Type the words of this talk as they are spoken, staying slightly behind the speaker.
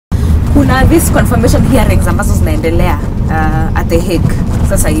kuna this confirmation hearings ambazo zinaendelea at the Hague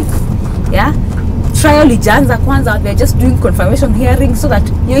sasa hivi. Yeah? Trial ijaanza kwanza, they're just doing confirmation hearings so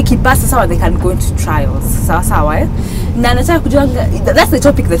that hiyo ikipasa sawa they can go into trials. Sawa eh? Na nataka kujua, that's the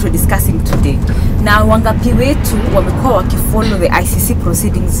topic that we're discussing today. Na wangapi wetu wamekuwa wakifollow the ICC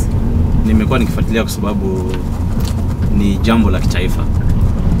proceedings? Nimekuwa nikifuatilia kwa sababu ni jambo la kitaifa.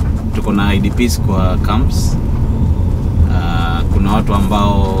 Tuko na IDPs kwa camps. Kuna watu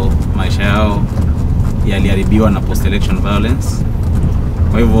ambao maisha yao yaliharibiwa na post-election violence.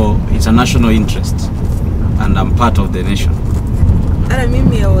 Kwa hivyo, it's a national interest and I'm part of the nation. Ana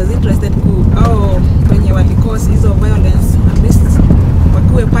mimi I was interested kwenye walicause hizo violence, at least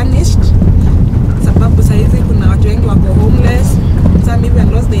wakuwe punished. Sababu saizi kuna watu wengi wako homeless, some even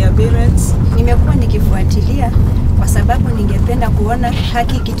lost their parents. Nimekuwa nikifuatilia kwa sababu ningependa kuona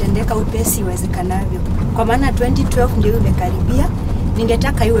haki ikitendeka upesi iwezekanavyo. Kwa maana 2012 ndio imekaribia,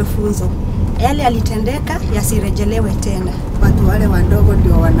 ningetaka iwe funzo. Yale yalitendeka yasirejelewe tena. Watu wale wadogo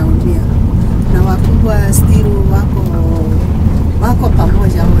ndio wanaumia na wakubwa still wako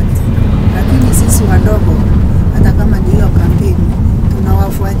pamoja wote. Lakini sisi wadogo, hata kama ni hiyo kampeni,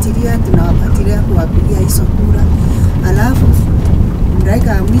 tunawafuatilia, tunawapatilia kuwapigia hizo kura. Alafu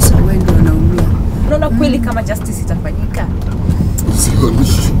mraika ya mwisho wao ndio wanaumia. Unaona kweli kama justice itafanyika?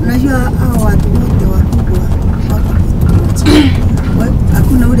 Unajua hao watu wote wakubwa wako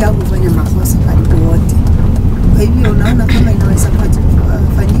hakuna ule hakufanya makosa karibu wote. Kwa hivyo unaona kama inaweza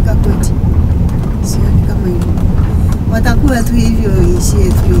kufanyika kwetu. Sioni kama hivyo. Watakuwa tu hivyo, ishie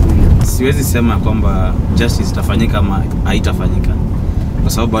tu hivyo. Siwezi sema kwamba justice itafanyika ama haitafanyika,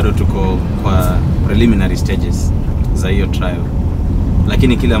 kwa sababu bado tuko kwa preliminary stages za hiyo trial.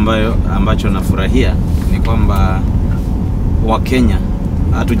 Lakini kile ambacho nafurahia ni kwamba Wakenya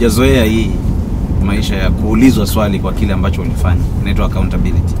hatujazoea hii maisha ya kuulizwa swali kwa kile ambacho ulifanya, inaitwa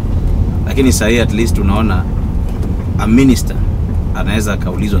accountability. Lakini sasa at least unaona a minister anaweza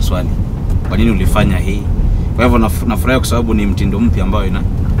kaulizwa swali, kwa nini ulifanya hii? Kwa hivyo nafurahi kwa sababu ni mtindo mpya ambao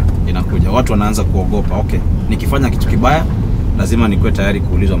inakuja. Watu wanaanza kuogopa, okay, nikifanya kitu kibaya lazima nikuwe tayari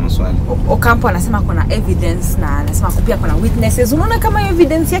kuulizwa maswali. Ocampo anasema kuna evidence na anasema pia kuna witnesses. Unaona kama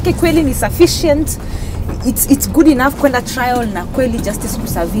evidence yake kweli ni sufficient, it's good enough kwenda trial na kweli justice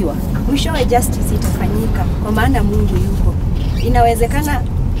kusaviwa? Mwishowe justice itafanyika kwa maana Mungu yuko. Inawezekana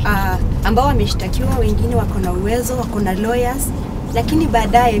ambao wameshtakiwa wengine wako na uwezo, wako na lawyers, lakini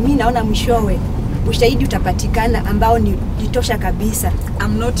baadaye mimi naona mwishowe ushahidi utapatikana ambao ni litosha kabisa.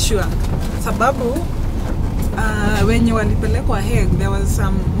 I'm not sure. Sababu when walipelekwa Hague, there was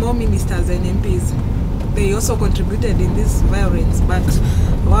some more ministers and MPs. They also contributed in this violence, but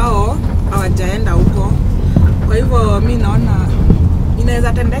wao hawajaenda huko. Kwa hivyo mimi naona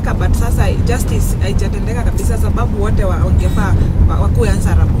inaweza tendeka, but sasa justice haijatendeka kabisa sababu wote wangefaa wakuwe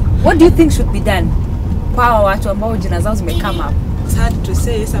answerable. What do you think should be done kwa watu ambao jina zao zimekama hapo? It's hard to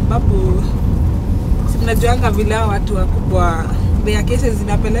say sababu mnajuanga vile watu wakubwa their cases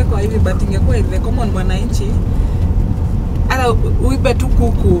zinapelekwa hivi, but ingekuwa the common mwananchi hata uibe tu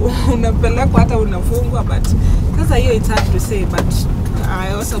kuku unapelekwa hata unafungwa, but sasa hiyo it's hard to say, but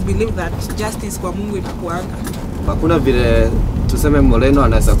I also believe that justice kwa Mungu inakuanga. Hakuna vile tuseme Moreno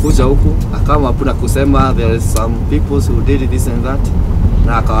anaweza kuja huku akawa hapana kusema there is some people who did this and that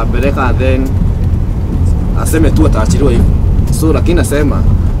na akawapeleka then aseme tu ataachiliwa hivyo. So lakini nasema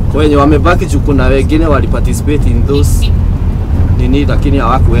wenye wamebaki juu kuna wengine waliparticipate in those nini, lakini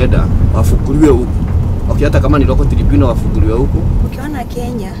hawakuenda wafukuliwe huku. Okay, hata kama ni local tribunal wafukuliwe huku. Ukiona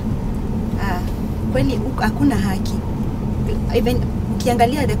Kenya kweli hakuna haki. Even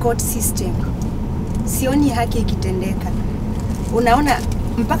ukiangalia the court system sioni haki ikitendeka. Unaona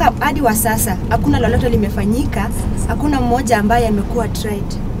mpaka hadi wa sasa hakuna lolote limefanyika, hakuna mmoja ambaye amekuwa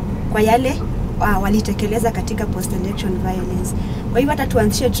tried kwa yale walitekeleza katika post election violence. Kwa hivyo hata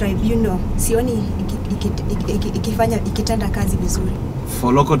tuanzishe tribunal sioni ikitenda kazi vizuri.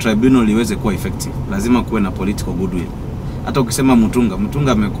 For local tribunal iweze kuwa effective, lazima kuwe na political goodwill. Hata ukisema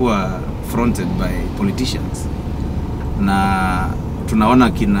Mutunga amekuwa fronted by politicians. Na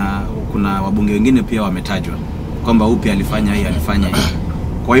tunaona kuna wabunge wengine pia wametajwa kwamba upi alifanya hii.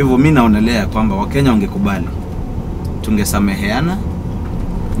 Kwa hivyo mimi naonelea kwamba Wakenya wangekubali, tungesameheana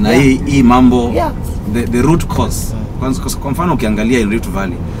na hii mambo the root cause. Kwa mfano ukiangalia in Rift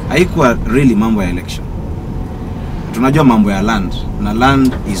Valley haikuwa really mambo ya election. Tunajua mambo ya land, na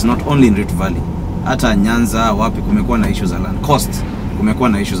land is not only in Rift Valley. Hata Nyanza wapi kumekuwa na issues za land, coast kumekuwa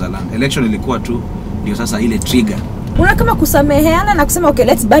na issues za land. Election ilikuwa tu ndio sasa ile trigger. Una kama kusameheana na kusema okay,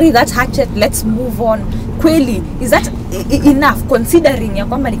 let's bury that hatchet, let's move on. Kweli is that enough considering ya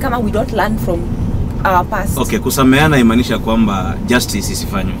kwamba ni kama we don't learn from our past? Okay, kusameheana imaanisha kwamba justice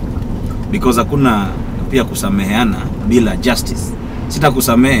isifanywe. because hakuna pia kusameheana bila justice.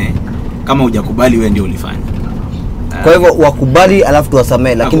 Sitakusamehe kama hujakubali wewe ndio ulifanya. Kwa hivyo wakubali alafu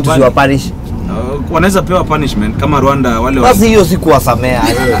tuwasamehe, lakini tusiwapunish. Wanaweza pewa punishment kama Rwanda wale. Basi hiyo si kuwasamea.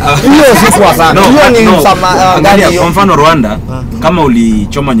 Hiyo si kuwasamea. Hiyo ni msamaha. Kwa mfano Rwanda, kama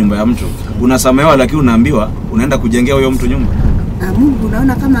ulichoma nyumba ya mtu, unasamehewa lakini unaambiwa unaenda kujengea huyo mtu nyumba. Mungu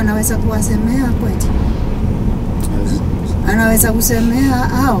unaona kama anaweza kuwasemea kweli. Anaweza kusemea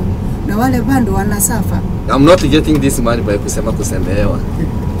hao na wale bando wanasafa. I'm not getting this money by kusemewa.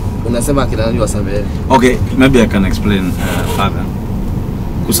 Unasema kila nani wasamehe? Okay, maybe I can explain further.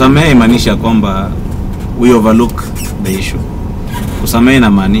 Kusamehe imaanisha kwamba we overlook the issue. Kusamehe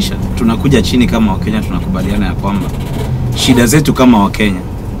inamaanisha tunakuja chini kama Wakenya, tunakubaliana ya kwamba shida zetu kama Wakenya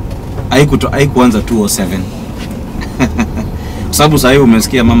haikuanza 2007. Kwa sababu sasa hivi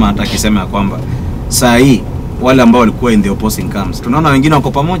umesikia mama hata akisema ya kwamba saa hii wale ambao walikuwa in the opposing camps, tunaona wengine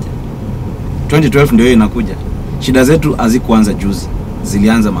wako pamoja. 2012 ndio inakuja. Shida zetu hazikuanza juzi,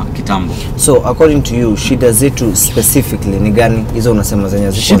 zilianza kitambo. So according to you, shida zetu specifically ni gani? Hizo unasema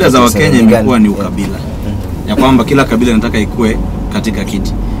zenye ziko shida za Wakenya imekuwa ni ukabila. Ya kwamba kila kabila inataka ikue katika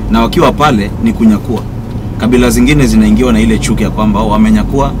kiti. Na wakiwa pale ni kunyakua. Kabila zingine zinaingiwa na ile chuki ya kwamba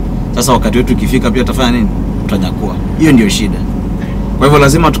wamenyakua, sasa wakati wetu ukifika pia tutafanya nini? Tutanyakua. Hiyo ndio shida. Kwa hivyo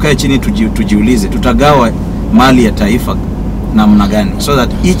lazima tukae chini tujiulize, tutagawa mali ya taifa namna gani, so that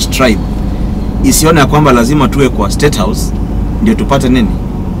each tribe isione ya kwamba lazima tuwe kwa state house ndio tupate nini?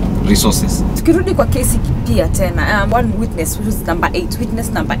 Resources. Tukirudi kwa kesi pia tena, one witness who is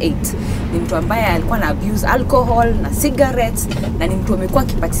witness number 8 ni mtu ambaye alikuwa na abuse alcohol na cigarettes, na ni mtu amekuwa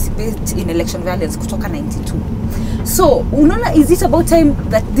participate in election violence kutoka 92. So unaona, is it about time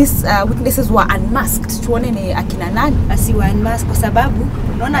that these witnesses were unmasked? Tuone ni akina nani asiwa unmasked, kwa sababu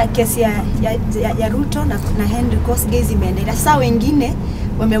unaona kesi ya Ruto na Henry Kosgei imeendelea. Sasa wengine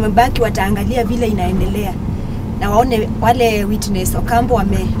wamebaki wataangalia vile inaendelea, na waone wale witness Okampo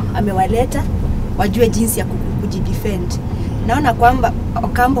amewaleta wajue jinsi ya kujidefend. Naona kwamba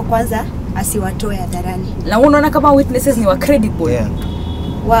Okampo kwanza asiwatoe hadharani. Na unaona kama witnesses ni wa credible. Yeah.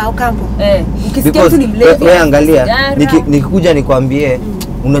 Wa Okampo. Ukisikia mtu ni mlevi. Wewe angalia, nikikuja nikwambie,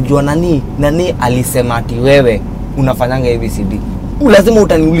 unajua nani alisema ati wewe unafanyanga ABCD. Lazima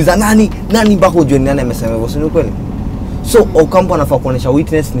utaniuliza nani mpaka ujue nani amesema hivyo, si kweli? So Okampo anafaa kuonesha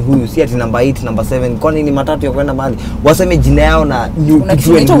witness ni huyu, si ati number 8, number 7. Kwani ni matatu ya kwenda mahali waseme jina yao na kuna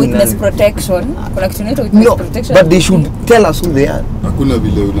kitu inaitwa witness protection. Kuna kitu inaitwa witness protection. But they should tell us who they are. Hakuna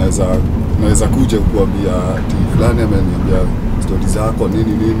vile unaweza kuja kuambia ati fulani ameniambia story zako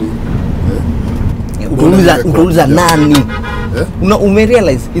nini. Utauliza nani?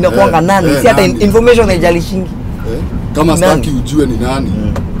 Umerealize inakuanga nani? Si hata information haijalishingi. Kama sitaki ujue ni nani.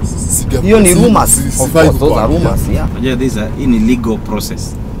 Hiyo ni rumors. Of course, those are rumors, yeah. Unajua hii ni legal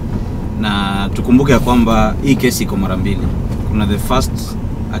process. Na tukumbuke ya kwamba hii kesi iko mara mbili. Kuna the first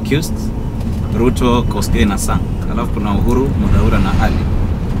accused, Ruto, Kosgei na Sang. Alafu kuna Uhuru, Mudaura na Ali.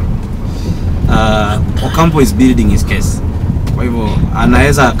 Okampo is building his case. Kwa hivyo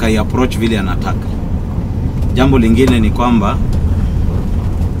anaweza akaiapproach vile anataka. Jambo lingine ni kwamba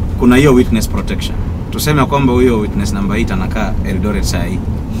kuna hiyo witness protection. Tuseme kwamba huyo witness number 8 anakaa Eldoret saa hii.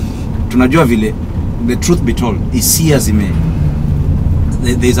 Tunajua vile, the truth be told, hisia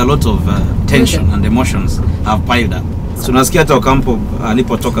there's a lot of tension and emotions have piled up. So nasikia hata Okampo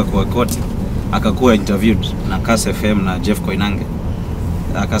alipotoka kwa koti akakuwa interviewed na Kass FM na Jeff Koinange,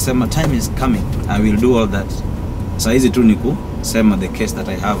 akasema time is coming, I will do all that. Saa hizi tu ni kusema the case that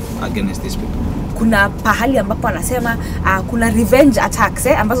I have against these people. Kuna pahali ambapo anasema kuna revenge attacks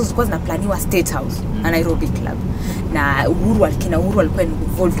ambazo zilikuwa zinaplaniwa State House na Nairobi Club, na Uhuru alikuwa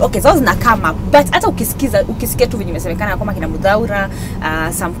involved. Okay, so zinakama, but hata ukisikia tu venye imesemekana kama kina Mudaura,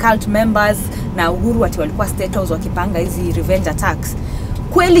 some cult members na Uhuru ati walikuwa State House wakipanga hizi revenge attacks.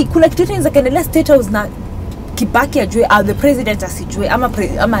 Kweli kuna kitu kinaweza kaendelea State House na Kibaki ajue, the president asijue,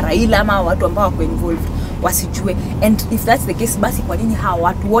 ama Raila ama watu ambao wako involved wasijue? And if that's the case, basi kwa nini hawa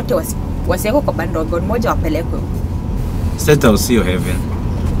watu wote wasiweko kwa bandwagon moja wapelekwe? State House sio heaven.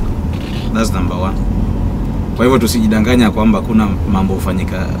 That's number 1. Kwa hivyo tusijidanganya kwamba kuna mambo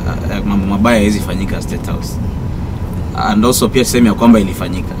mabaya hizi fanyika State House. And also pia sema ya kwamba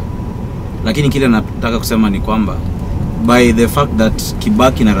ilifanyika. Lakini kile nataka kusema ni kwamba by the fact that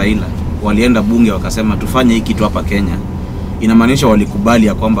Kibaki na Raila walienda bunge wakasema tufanye hiki kitu hapa Kenya, inamaanisha walikubali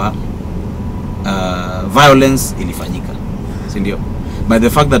ya kwamba violence ilifanyika, si ndio? By the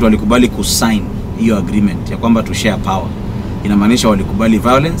fact that walikubali kusign hiyo agreement ya kwamba to share power, inamaanisha walikubali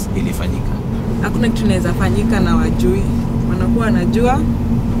violence ilifanyika. Hakuna kitu inaweza fanyika na wajui, wanakuwa wanajua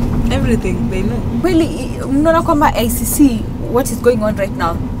everything, they know. Kweli mnaona kwamba ICC, what is going on right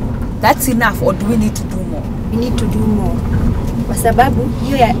now, that's enough or do we need to do more? We need to do more. Kwa sababu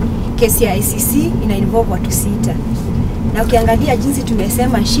hiyo ya kesi ya ICC ina involve watu 6. Na ukiangalia jinsi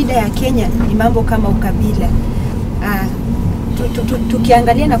tumesema shida ya Kenya ni mambo kama ukabila.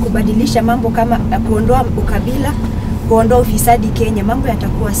 Tukiangalia na kubadilisha mambo kama kuondoa ukabila, kuondoa ufisadi Kenya, mambo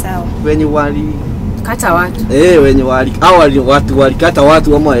yatakuwa sawa. Wenye wali Kata watu. wenye wali watu walikata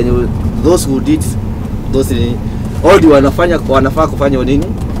watu ama wenye those who did those all wanafaa kufanya nini?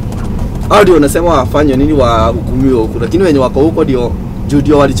 Audio wanasema wafanye nini wahukumiwe huko, lakini wenye wako huko ndio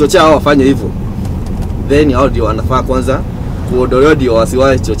walichochea hao wafanye hivyo. Then audio wanafaa kwanza kuondolewa ndio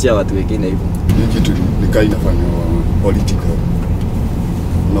wasiwahi chochea watu wengine hivyo. Hii kitu ni kai inafanywa political.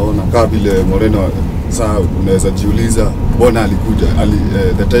 Unaona kama vile Moreno saa unaweza jiuliza mbona alikuja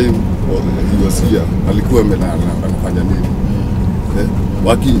the time he was here alikuwa anafanya nini?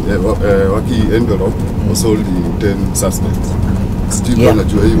 Waki envelope was sold 10 suspects. Still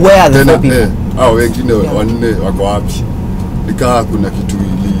wanajua hiyo. Where are the 4 people? Wengine wanne wako wapi? Nikaa kuna kitu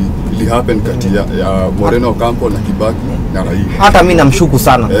ili happen kati ya Moreno Campo na Kibaki na Raila. Hata mimi namshuku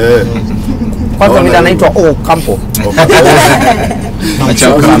sana. Kwanza mimi anaitwa Campo.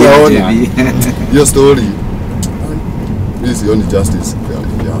 Your story is only justice.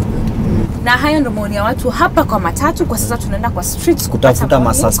 Na hayo ndio maoni ya watu hapa kwa Matatu. Kwa sasa tunaenda kwa streets kutafuta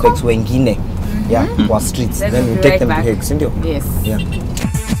ma suspects wengine. Yeah, kwa streets. Then we take them to Hague, si ndio? Yes. Yeah.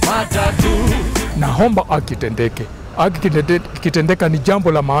 Naomba akitendeke. Akitendeka ni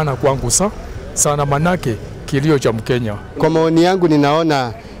jambo la maana kwangu sana, manake kilio cha Mkenya. Kwa maoni yangu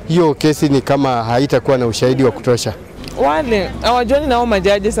ninaona hiyo kesi ni kama haitakuwa na ushahidi wa kutosha. Wale hawajoni nao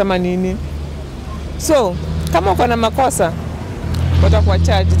majaji sama nini. So, kama uko na makosa watakuwa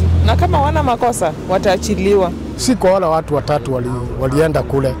charged, na kama wana makosa wataachiliwa. Si kwa wale watu watatu walienda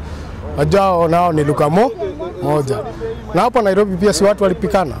kule. Wajao nao ni lugha moja. Na hapa Nairobi pia si watu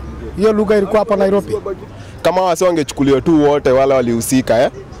walipikana. Hiyo lugha ilikuwa hapa Nairobi. Kama wasi wangechukuliwa tu wote wale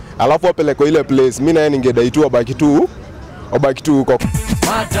walihusika alafu wapelekwe ile place, mimi naye ningedai tu wabaki tu huko.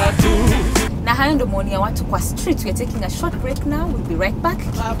 Na hayo ndio maoni ya watu kwa street. We are taking a short break now. We'll be right back.